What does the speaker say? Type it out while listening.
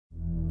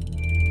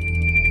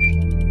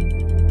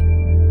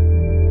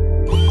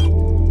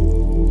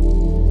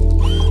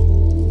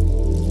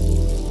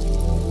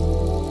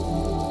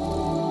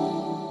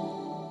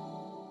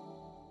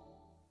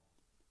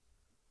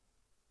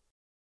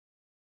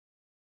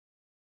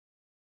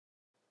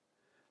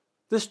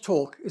This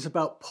talk is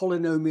about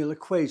polynomial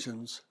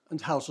equations and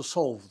how to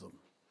solve them.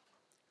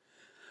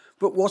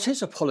 But what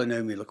is a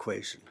polynomial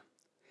equation?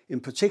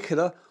 In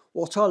particular,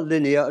 what are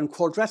linear and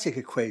quadratic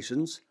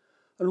equations,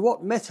 and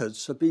what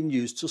methods have been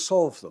used to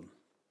solve them?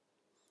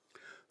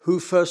 Who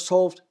first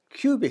solved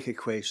cubic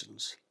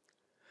equations?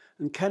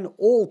 And can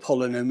all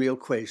polynomial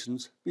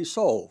equations be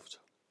solved?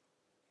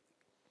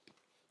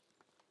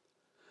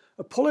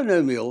 A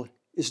polynomial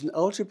is an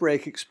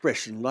algebraic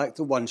expression like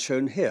the one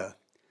shown here.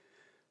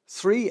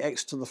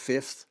 3x to the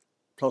fifth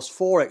plus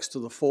 4x to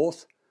the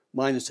fourth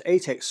minus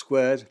 8x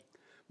squared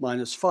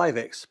minus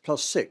 5x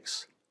plus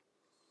 6,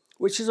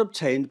 which is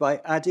obtained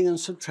by adding and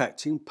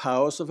subtracting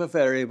powers of a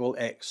variable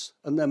x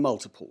and their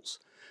multiples,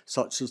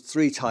 such as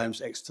 3 times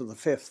x to the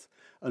fifth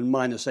and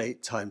minus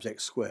 8 times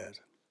x squared.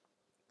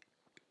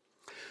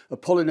 A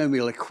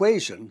polynomial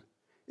equation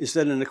is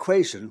then an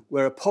equation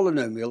where a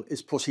polynomial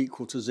is put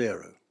equal to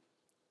 0.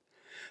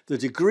 The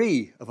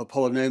degree of a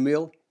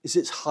polynomial is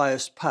its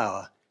highest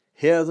power.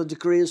 Here the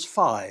degree is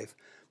 5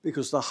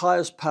 because the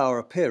highest power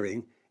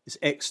appearing is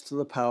x to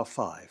the power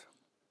 5.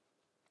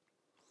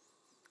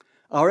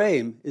 Our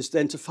aim is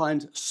then to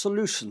find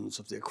solutions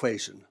of the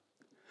equation.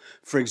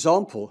 For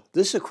example,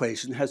 this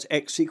equation has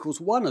x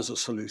equals 1 as a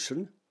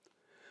solution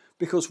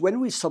because when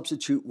we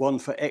substitute 1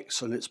 for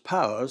x and its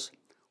powers,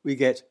 we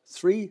get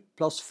 3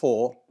 plus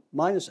 4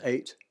 minus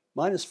 8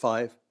 minus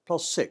 5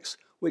 plus 6,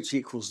 which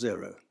equals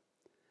 0.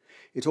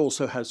 It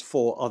also has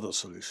 4 other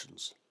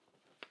solutions.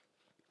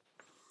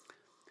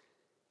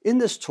 In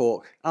this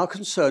talk, our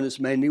concern is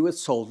mainly with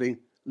solving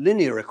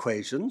linear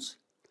equations,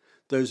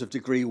 those of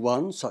degree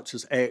 1, such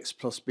as ax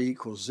plus b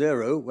equals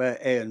 0, where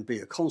a and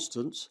b are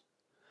constants,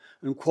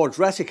 and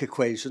quadratic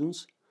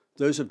equations,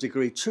 those of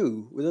degree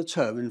 2, with a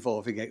term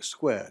involving x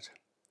squared.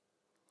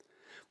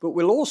 But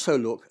we'll also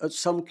look at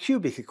some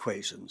cubic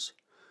equations,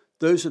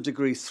 those of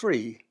degree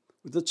 3,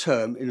 with a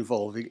term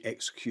involving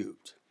x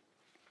cubed.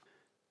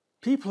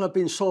 People have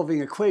been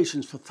solving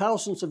equations for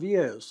thousands of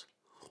years,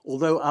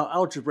 although our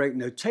algebraic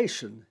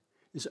notation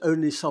is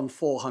only some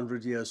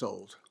 400 years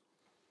old.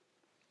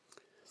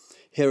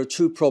 Here are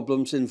 2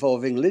 problems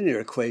involving linear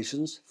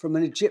equations from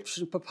an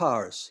Egyptian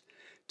papyrus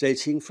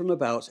dating from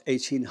about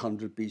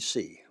 1800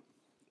 BC.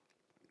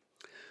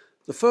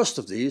 The first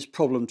of these,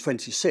 problem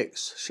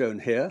 26, shown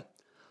here,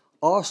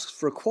 asks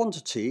for a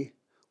quantity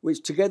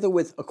which, together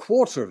with a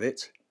quarter of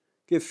it,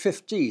 give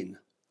 15,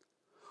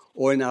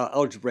 or in our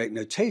algebraic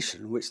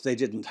notation, which they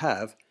didn't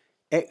have,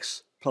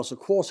 x plus a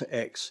quarter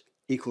x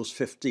equals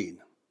 15.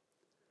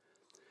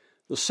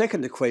 The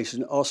second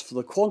equation asks for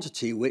the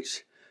quantity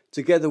which,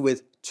 together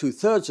with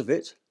 2/3 of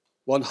it,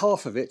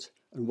 1/2 of it,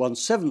 and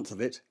 1/7 of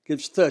it,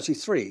 gives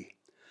 33.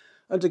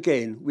 And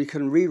again, we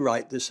can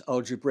rewrite this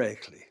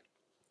algebraically.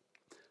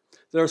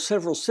 There are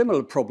several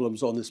similar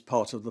problems on this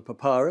part of the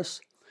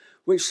papyrus,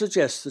 which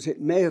suggests that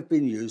it may have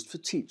been used for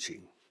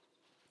teaching.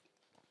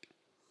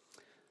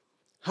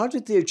 How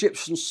did the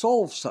Egyptians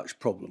solve such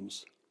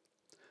problems?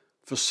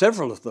 For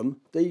several of them,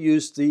 they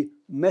used the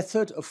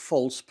method of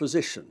false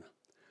position,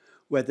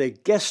 where they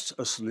guessed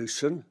a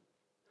solution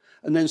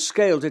and then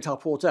scaled it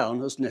up or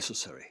down as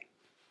necessary.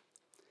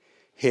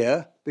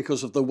 Here,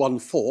 because of the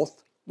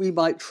 1/4, we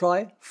might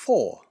try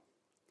 4.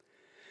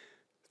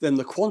 Then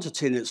the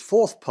quantity in its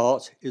fourth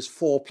part is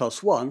 4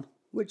 plus 1,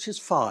 which is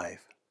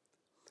 5.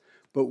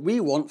 But we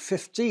want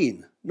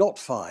 15, not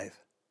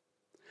 5.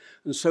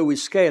 And so we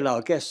scale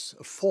our guess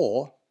of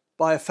 4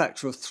 by a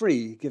factor of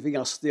 3, giving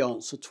us the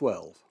answer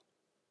 12.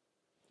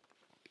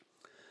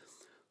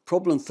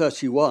 Problem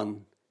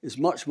 31 is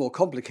much more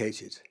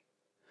complicated,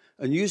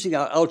 and using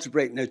our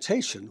algebraic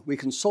notation, we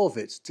can solve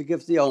it to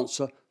give the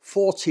answer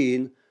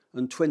 14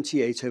 and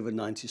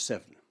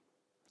 28/97.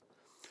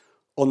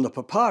 On the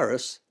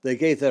papyrus, they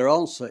gave their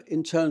answer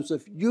in terms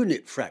of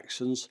unit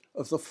fractions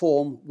of the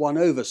form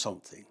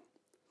 1/something,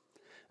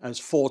 as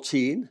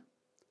 14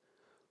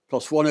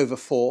 plus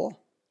 1/4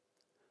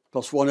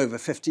 plus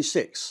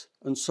 1/56,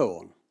 and so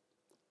on,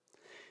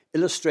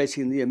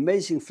 illustrating the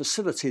amazing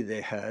facility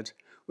they had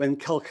when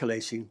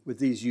calculating with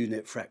these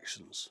unit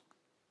fractions.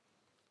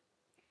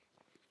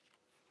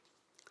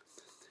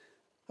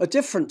 A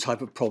different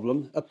type of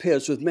problem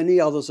appears with many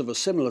others of a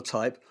similar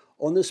type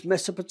on this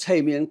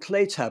Mesopotamian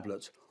clay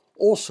tablet,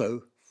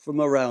 also from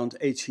around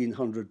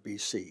 1800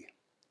 BC.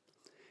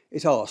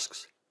 It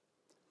asks,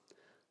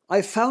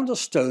 I found a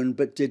stone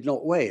but did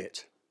not weigh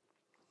it.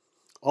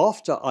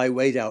 After I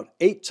weighed out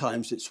 8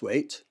 times its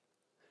weight,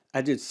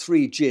 added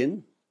 3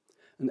 jin,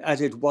 and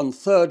added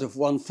 1/3 of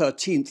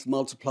 1/13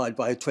 multiplied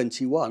by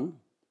 21,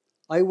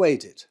 I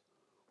weighed it,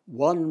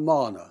 1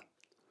 mana.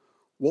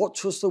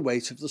 What was the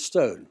weight of the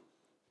stone?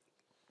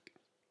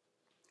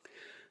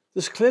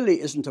 This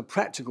clearly isn't a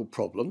practical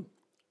problem.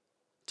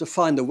 To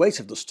find the weight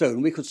of the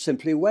stone, we could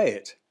simply weigh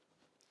it.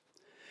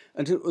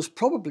 And it was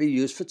probably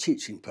used for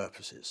teaching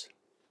purposes.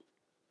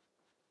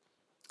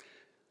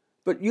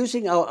 But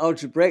using our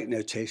algebraic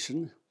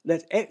notation,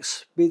 let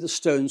x be the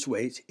stone's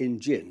weight in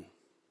jin.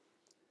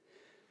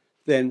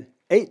 Then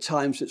 8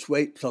 times its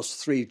weight plus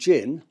 3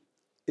 jin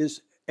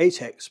is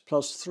 8x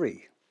plus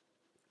 3.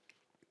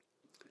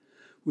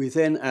 We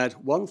then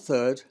add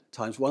 1/3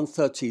 times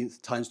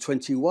 1/13 times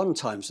 21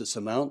 times this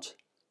amount,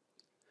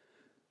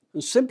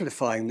 and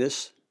simplifying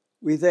this,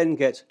 we then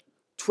get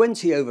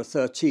 20 over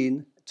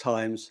 13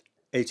 times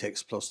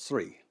 8x plus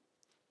 3.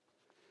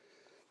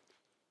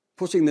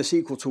 Putting this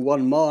equal to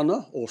 1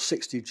 mana, or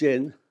 60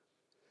 jin,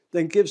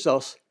 then gives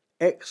us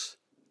x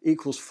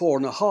equals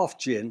 4.5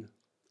 jin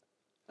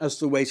as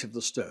the weight of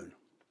the stone.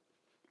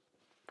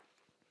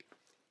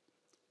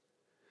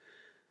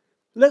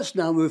 Let's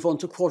now move on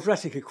to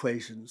quadratic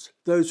equations,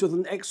 those with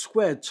an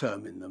x²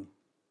 term in them.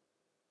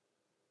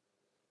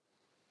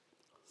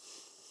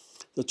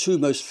 The two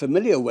most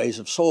familiar ways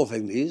of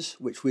solving these,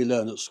 which we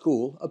learn at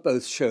school, are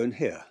both shown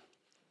here.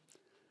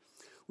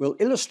 We'll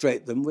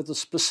illustrate them with the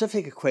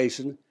specific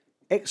equation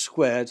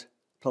x²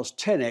 plus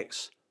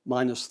 10x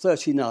minus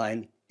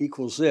 39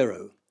 equals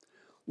 0,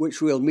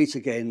 which we'll meet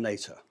again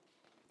later.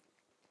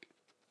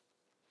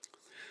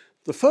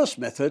 The first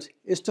method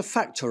is to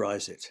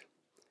factorize it.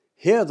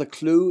 Here the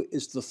clue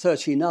is the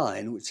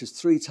 39, which is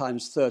 3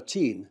 times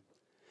 13,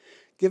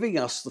 giving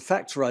us the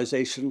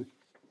factorization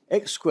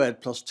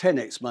x² plus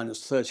 10x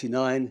minus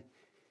 39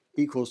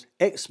 equals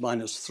x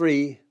minus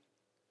 3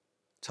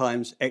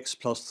 times x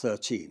plus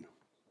 13.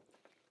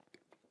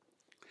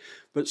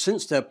 But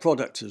since their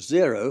product is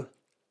 0,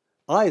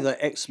 either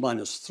x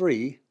minus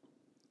 3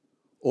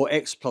 or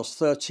x plus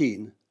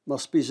 13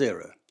 must be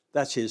 0.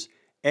 That is,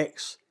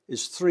 x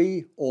is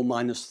 3 or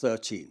minus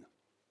 13.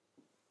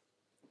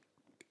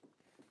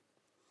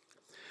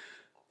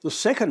 The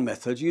second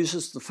method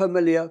uses the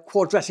familiar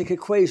quadratic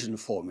equation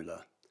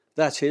formula.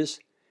 That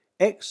is,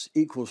 x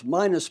equals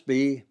minus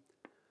b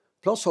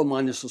plus or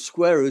minus the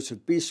square root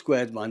of b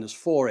squared minus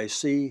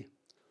 4ac,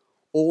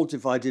 all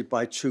divided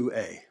by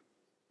 2a.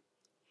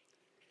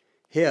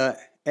 Here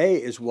a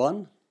is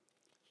 1,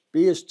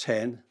 b is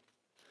 10,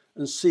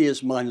 and c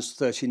is minus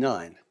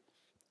 39.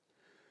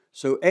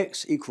 So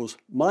x equals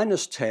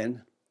minus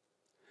 10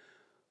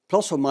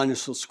 plus or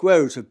minus the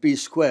square root of b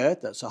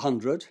squared, that's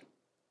 100,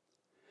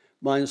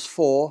 minus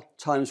 4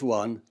 times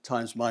 1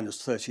 times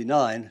minus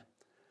 39,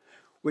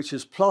 which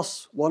is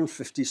plus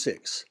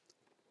 156,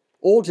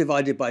 all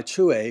divided by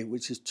 2a,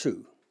 which is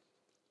 2.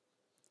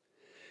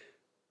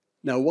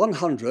 Now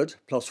 100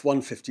 plus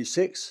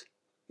 156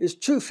 is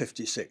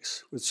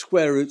 256 with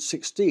square root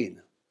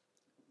 16.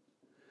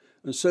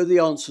 And so the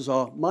answers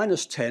are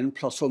minus 10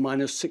 plus or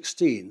minus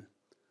 16,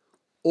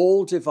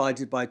 all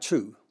divided by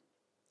 2,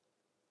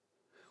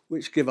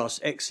 which give us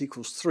x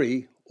equals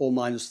 3 or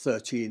minus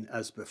 13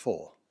 as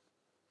before.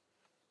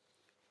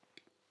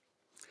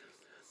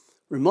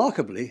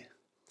 Remarkably,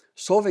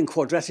 solving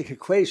quadratic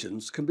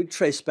equations can be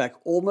traced back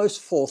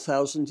almost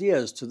 4,000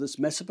 years to this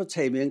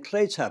Mesopotamian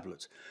clay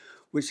tablet,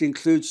 which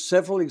includes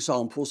several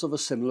examples of a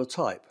similar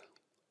type.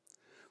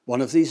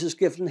 One of these is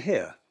given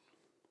here.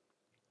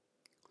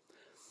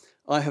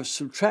 I have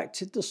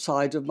subtracted the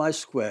side of my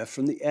square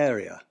from the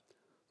area,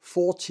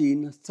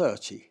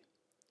 1430.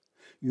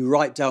 You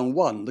write down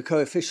 1, the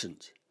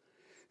coefficient.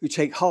 You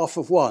take half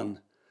of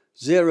 1,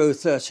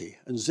 0.30,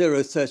 and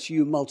 0.30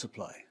 you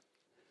multiply.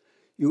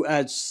 You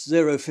add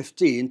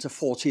 0.15 to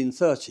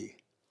 1430.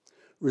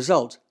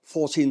 Result,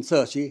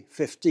 1430,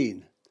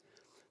 15.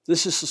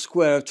 This is the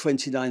square of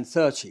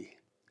 2930.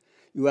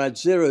 You add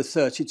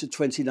 0.30 to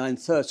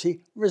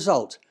 2930.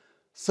 Result,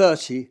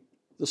 30,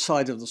 the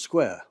side of the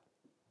square.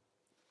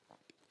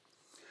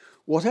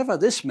 Whatever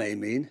this may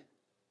mean,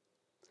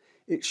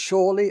 it's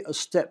surely a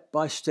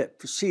step-by-step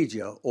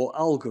procedure or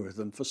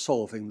algorithm for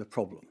solving the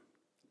problem.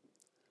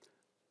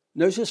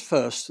 Notice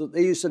first that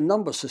they used a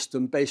number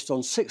system based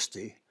on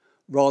 60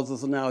 rather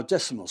than our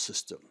decimal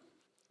system,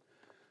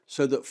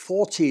 so that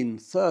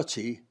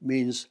 1430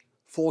 means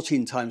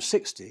 14 times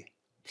 60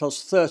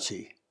 plus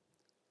 30,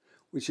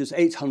 which is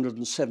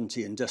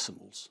 870 in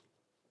decimals.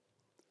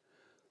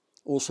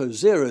 Also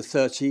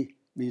 0.30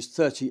 means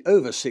 30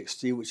 over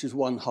 60, which is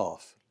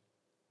 1/2,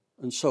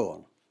 and so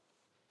on.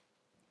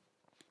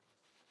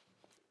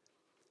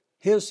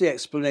 Here's the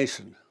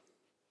explanation.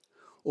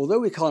 Although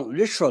we can't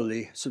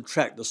literally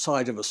subtract the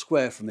side of a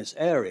square from its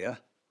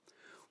area,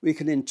 we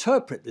can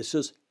interpret this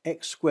as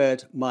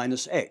x²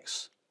 minus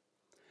x,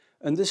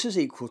 and this is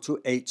equal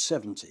to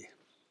 870.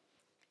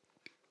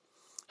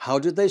 How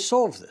did they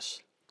solve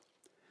this?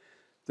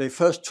 They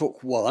first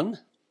took 1,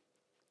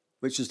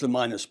 which is the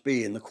minus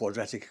b in the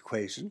quadratic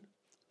equation,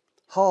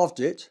 halved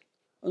it,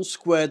 and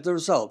squared the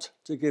result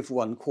to give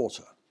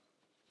 1/4.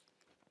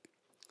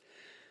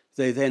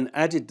 They then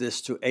added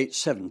this to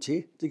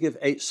 870 to give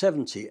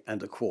 870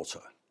 and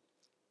 1/4,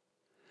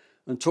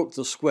 and took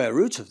the square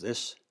root of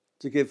this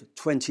to give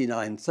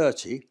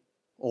 2930,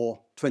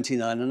 or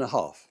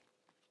 29.5.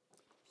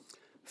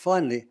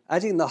 Finally,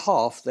 adding the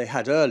half they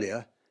had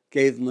earlier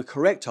gave them the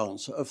correct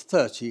answer of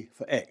 30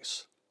 for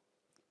x.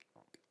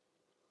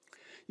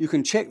 You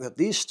can check that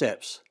these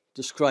steps,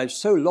 described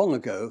so long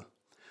ago,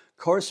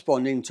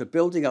 corresponding to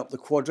building up the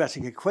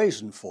quadratic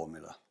equation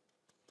formula.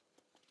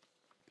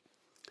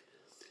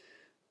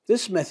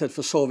 This method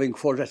for solving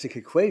quadratic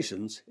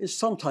equations is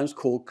sometimes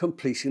called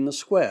completing the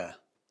square,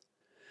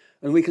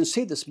 and we can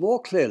see this more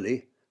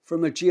clearly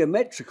from a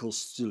geometrical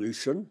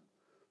solution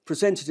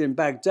presented in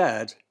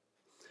Baghdad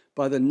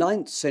by the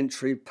 9th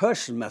century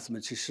Persian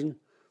mathematician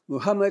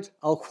Muhammad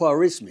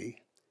al-Khwarizmi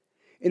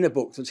in a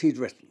book that he'd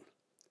written.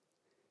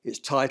 Its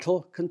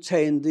title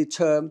contained the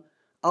term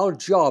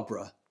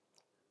al-jabra,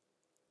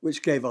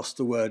 which gave us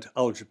the word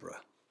algebra.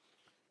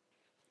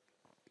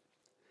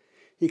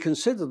 He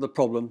considered the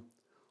problem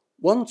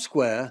 1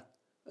 square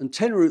and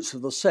 10 roots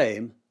of the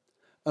same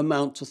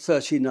amount to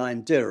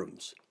 39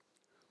 dirhams,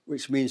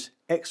 which means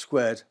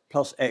x²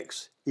 plus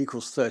x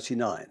equals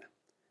 39.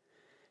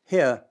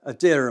 Here, a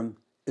dirham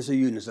is a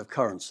unit of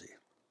currency.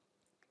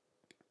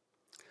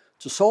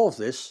 To solve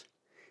this,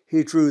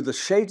 he drew the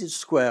shaded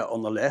square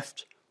on the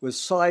left with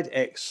side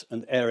x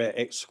and area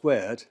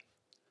x²,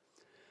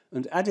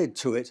 and added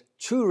to it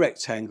 2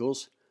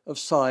 rectangles of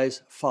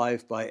size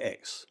 5 by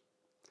x.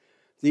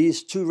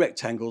 These 2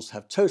 rectangles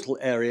have total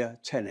area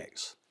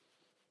 10x.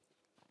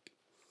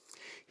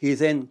 He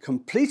then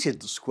completed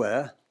the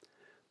square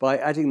by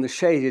adding the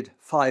shaded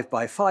 5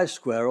 by 5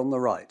 square on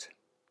the right.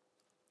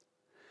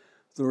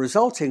 The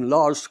resulting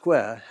large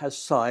square has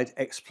side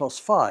x plus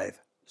 5,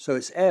 so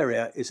its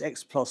area is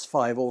x plus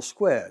 5 all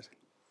squared,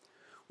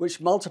 which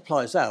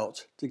multiplies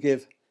out to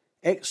give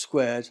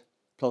x²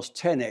 plus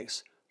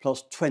 10x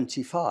plus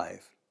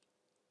 25.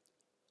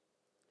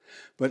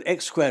 But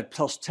x²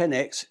 plus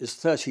 10x is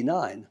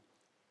 39,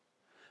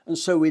 and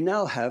so we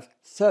now have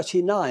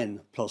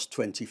 39 plus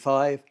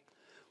 25,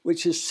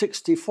 which is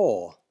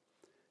 64,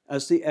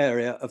 as the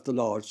area of the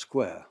large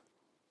square.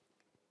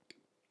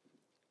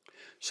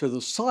 So the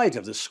side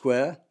of the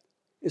square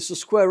is the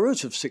square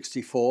root of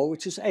 64,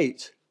 which is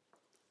 8.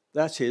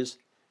 That is,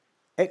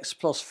 x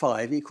plus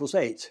 5 equals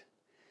 8,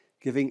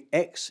 giving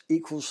x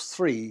equals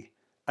 3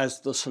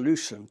 as the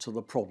solution to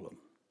the problem.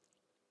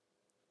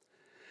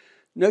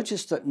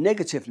 Notice that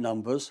negative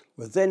numbers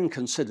were then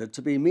considered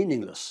to be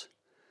meaningless,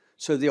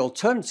 so the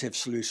alternative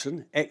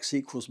solution, x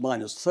equals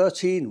minus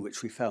 13,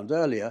 which we found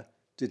earlier,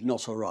 did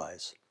not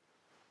arise.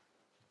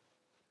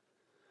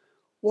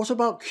 What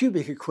about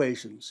cubic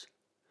equations?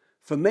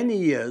 For many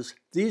years,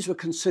 these were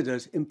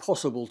considered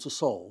impossible to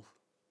solve.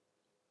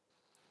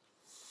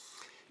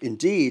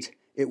 Indeed,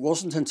 it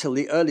wasn't until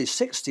the early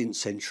 16th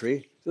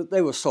century that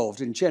they were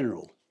solved in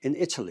general, in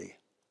Italy.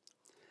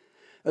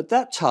 At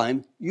that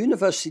time,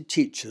 university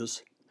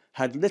teachers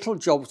had little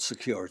job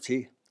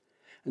security,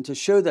 and to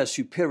show their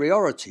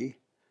superiority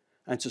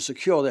and to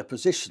secure their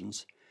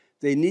positions,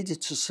 they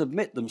needed to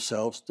submit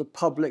themselves to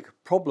public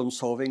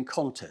problem-solving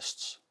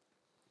contests.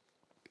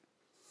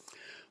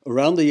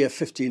 Around the year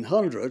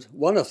 1500,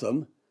 one of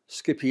them,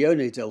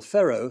 Scipione del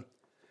Ferro,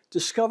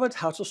 discovered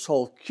how to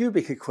solve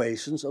cubic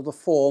equations of the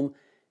form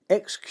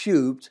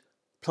x³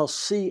 plus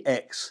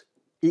cx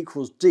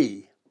equals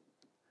d,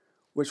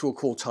 which we'll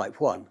call type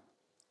 1.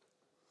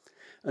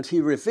 And he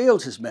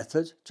revealed his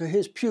method to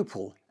his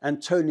pupil,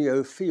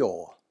 Antonio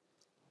Fior.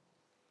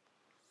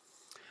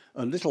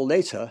 A little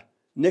later,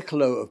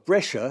 Niccolo of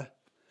Brescia,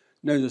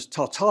 known as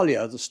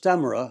Tartaglia the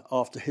Stammerer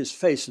after his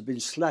face had been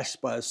slashed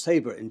by a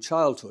sabre in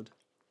childhood,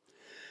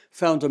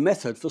 found a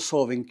method for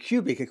solving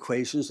cubic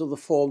equations of the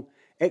form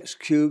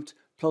x³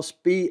 plus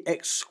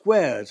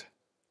bx²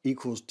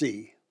 equals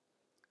d,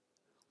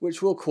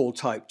 which we'll call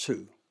type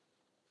 2.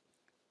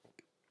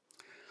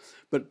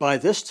 But by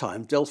this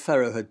time, Del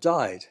Ferro had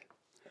died,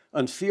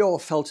 and Fior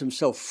felt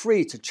himself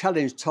free to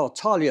challenge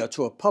Tartaglia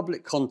to a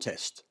public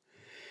contest,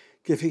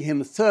 giving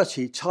him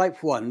 30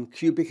 type 1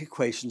 cubic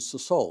equations to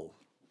solve.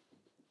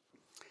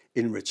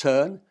 In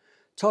return,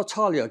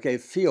 Tartaglia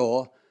gave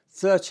Fior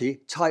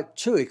 30 type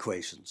 2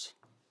 equations.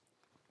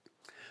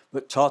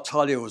 But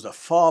Tartaglia was a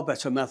far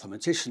better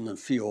mathematician than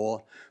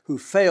Fior, who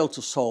failed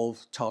to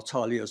solve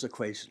Tartaglia's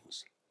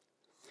equations.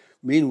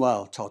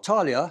 Meanwhile,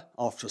 Tartaglia,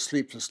 after a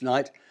sleepless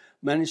night,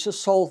 managed to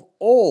solve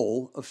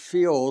all of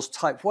Fior's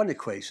type 1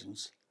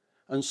 equations,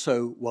 and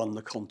so won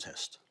the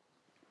contest.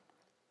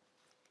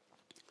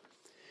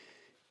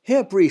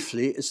 Here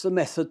briefly is the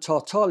method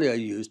Tartaglia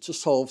used to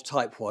solve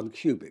type 1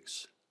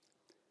 cubics.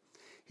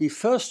 He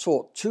first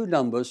sought two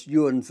numbers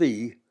u and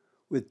v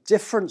with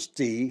difference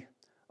d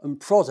and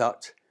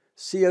product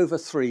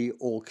c/3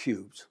 all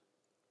cubed.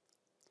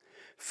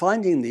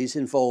 Finding these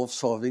involved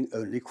solving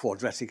only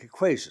quadratic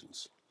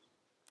equations.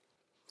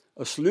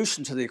 A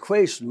solution to the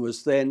equation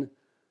was then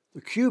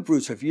the cube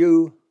root of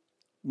u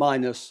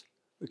minus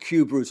the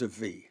cube root of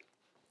v.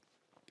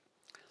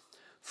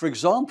 For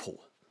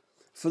example,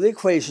 for the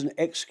equation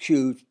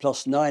x³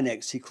 plus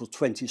 9x equals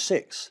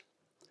 26,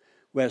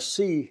 where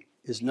c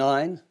is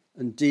 9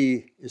 and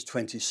d is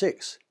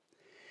 26,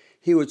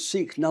 he would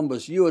seek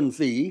numbers u and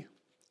v,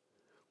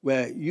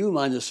 where u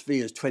minus v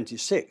is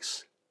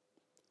 26,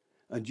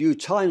 and u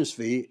times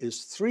v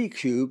is 3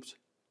 cubed,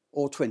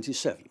 or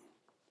 27.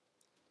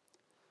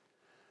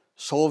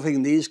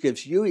 Solving these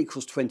gives u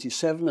equals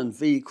 27 and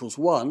v equals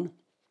 1,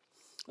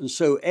 and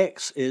so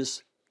x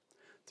is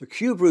the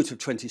cube root of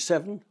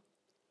 27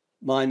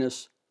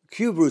 minus the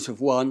cube root of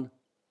 1,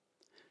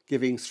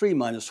 giving 3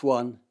 minus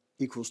 1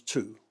 equals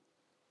 2.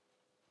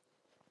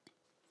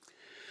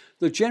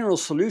 The general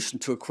solution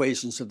to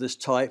equations of this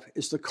type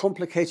is the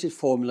complicated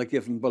formula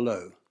given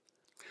below.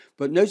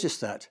 But notice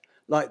that,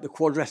 like the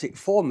quadratic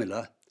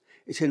formula,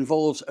 it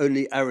involves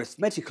only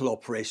arithmetical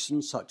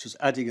operations such as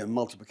adding and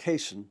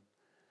multiplication,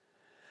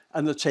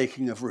 and the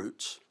taking of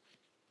roots.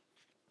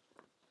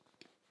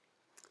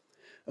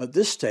 At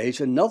this stage,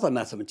 another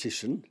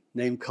mathematician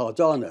named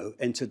Cardano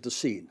entered the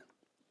scene.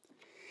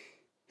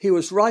 He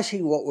was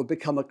writing what would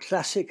become a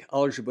classic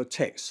algebra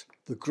text,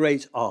 The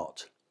Great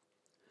Art.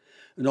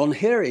 And on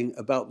hearing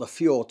about the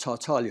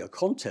Fior-Tartaglia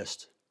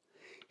contest,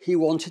 he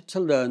wanted to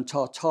learn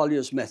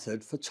Tartaglia's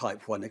method for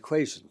type 1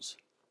 equations.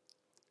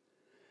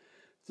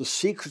 The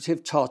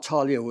secretive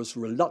Tartaglia was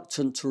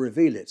reluctant to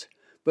reveal it,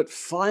 but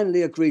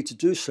finally agreed to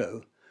do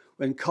so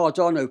when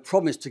Cardano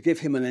promised to give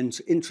him an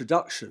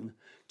introduction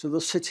to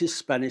the city's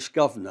Spanish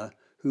governor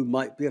who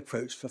might be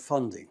approached for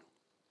funding.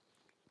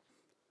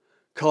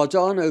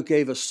 Cardano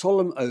gave a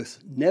solemn oath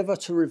never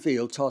to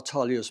reveal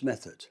Tartaglia's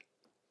method.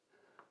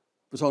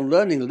 But on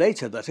learning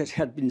later that it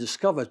had been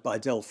discovered by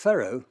Del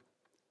Ferro,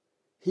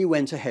 he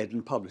went ahead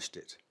and published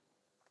it.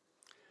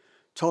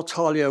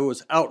 Tartaglia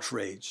was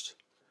outraged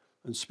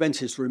and spent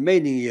his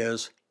remaining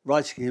years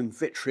writing him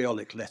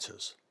vitriolic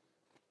letters.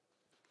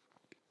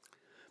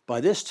 By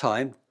this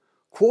time,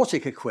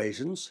 quartic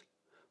equations,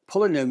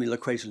 polynomial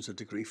equations of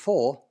degree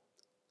 4,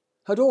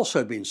 had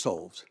also been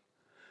solved,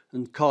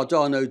 and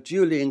Cardano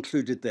duly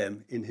included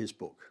them in his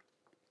book.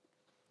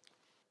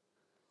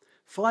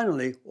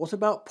 Finally, what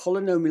about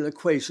polynomial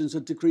equations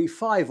of degree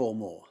 5 or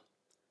more?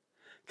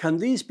 Can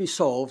these be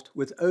solved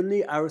with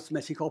only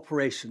arithmetic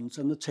operations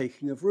and the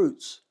taking of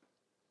roots?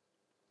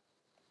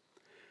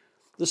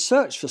 The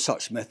search for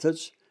such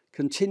methods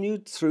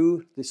continued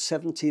through the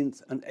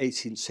 17th and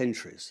 18th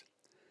centuries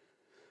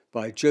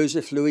by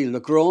Joseph Louis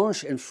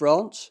Lagrange in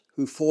France,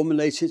 who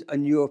formulated a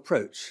new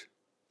approach.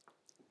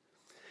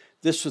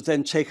 This was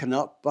then taken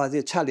up by the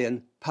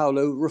Italian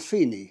Paolo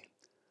Ruffini,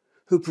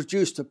 who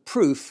produced a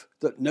proof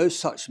that no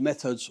such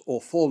methods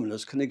or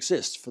formulas can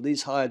exist for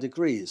these higher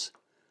degrees.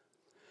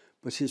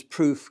 But his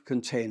proof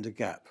contained a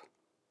gap.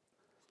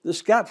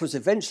 This gap was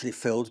eventually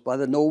filled by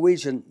the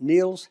Norwegian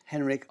Niels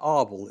Henrik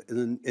Abel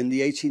in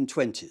the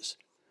 1820s,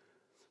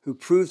 who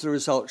proved the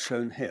result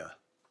shown here.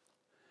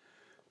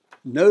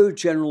 No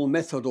general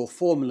method or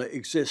formula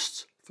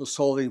exists for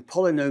solving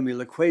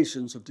polynomial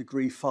equations of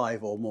degree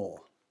 5 or more.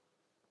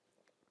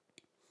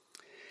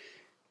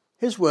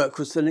 His work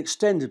was then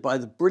extended by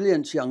the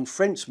brilliant young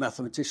French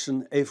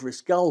mathematician Abel and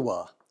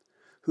Galois,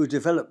 who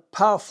developed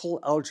powerful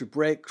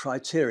algebraic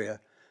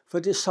criteria for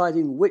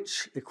deciding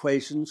which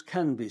equations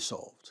can be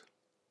solved.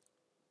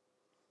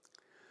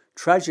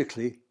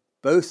 Tragically,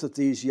 both of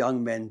these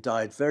young men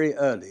died very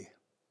early,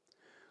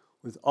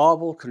 with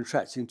Abel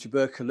contracting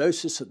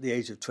tuberculosis at the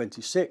age of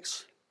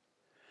 26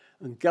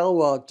 and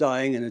Galois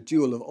dying in a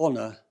duel of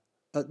honour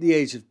at the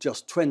age of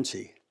just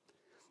 20,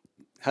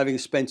 having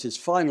spent his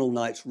final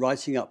night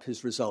writing up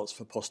his results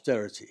for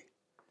posterity.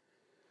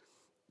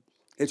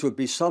 It would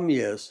be some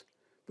years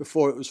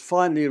before it was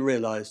finally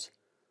realised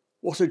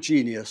what a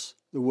genius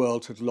the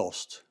world had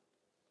lost.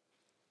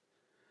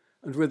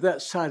 And with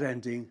that sad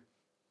ending,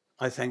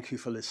 I thank you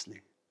for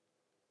listening.